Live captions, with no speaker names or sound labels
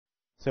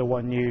So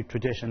one new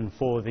tradition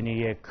for the new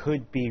year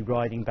could be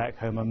riding back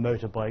home on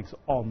motorbikes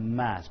en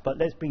masse. But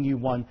let's bring you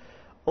one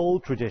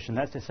old tradition.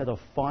 That's the set of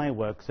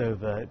fireworks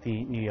over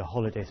the New Year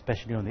holiday,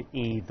 especially on the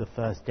eve, the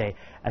first day,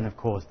 and of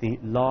course the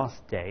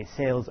last day.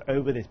 Sales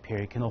over this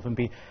period can often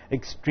be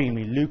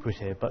extremely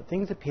lucrative, but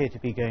things appear to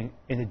be going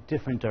in a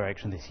different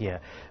direction this year.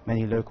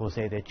 Many locals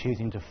say they're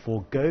choosing to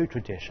forego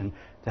tradition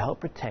to help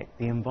protect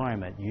the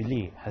environment. Yu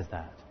Li has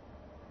that.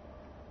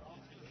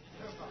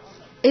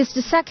 It's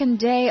the second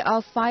day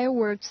of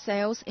fireworks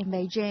sales in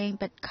Beijing,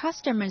 but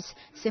customers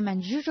seem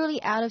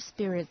unusually out of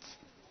spirits.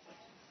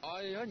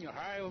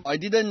 I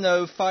didn't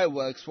know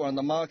fireworks were on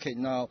the market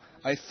now.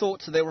 I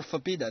thought they were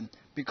forbidden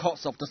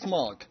because of the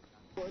smog.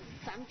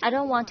 I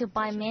don't want to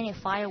buy many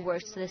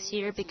fireworks this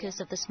year because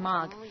of the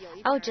smog.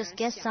 I'll just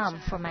get some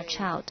for my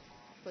child.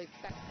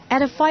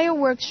 At a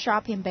fireworks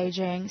shop in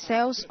Beijing,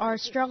 sales are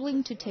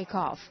struggling to take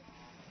off.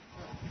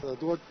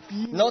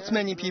 Not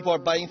many people are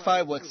buying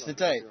fireworks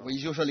today. We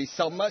usually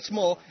sell much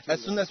more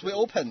as soon as we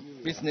open.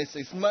 Business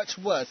is much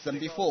worse than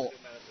before.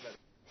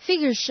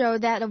 Figures show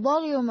that the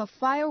volume of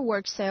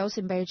fireworks sales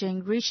in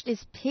Beijing reached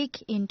its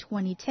peak in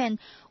 2010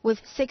 with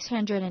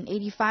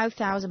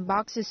 685,000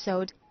 boxes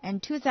sold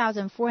and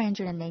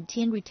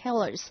 2,418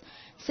 retailers.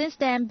 Since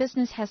then,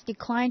 business has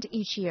declined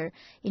each year.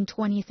 In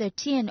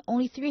 2013,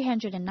 only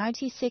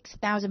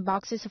 396,000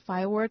 boxes of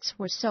fireworks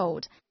were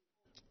sold.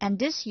 And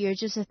this year,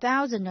 just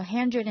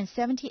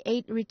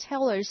 1,178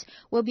 retailers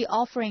will be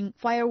offering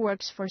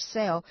fireworks for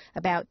sale,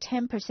 about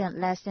 10%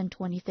 less than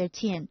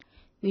 2013.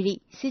 Yu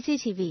Li,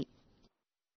 CCTV.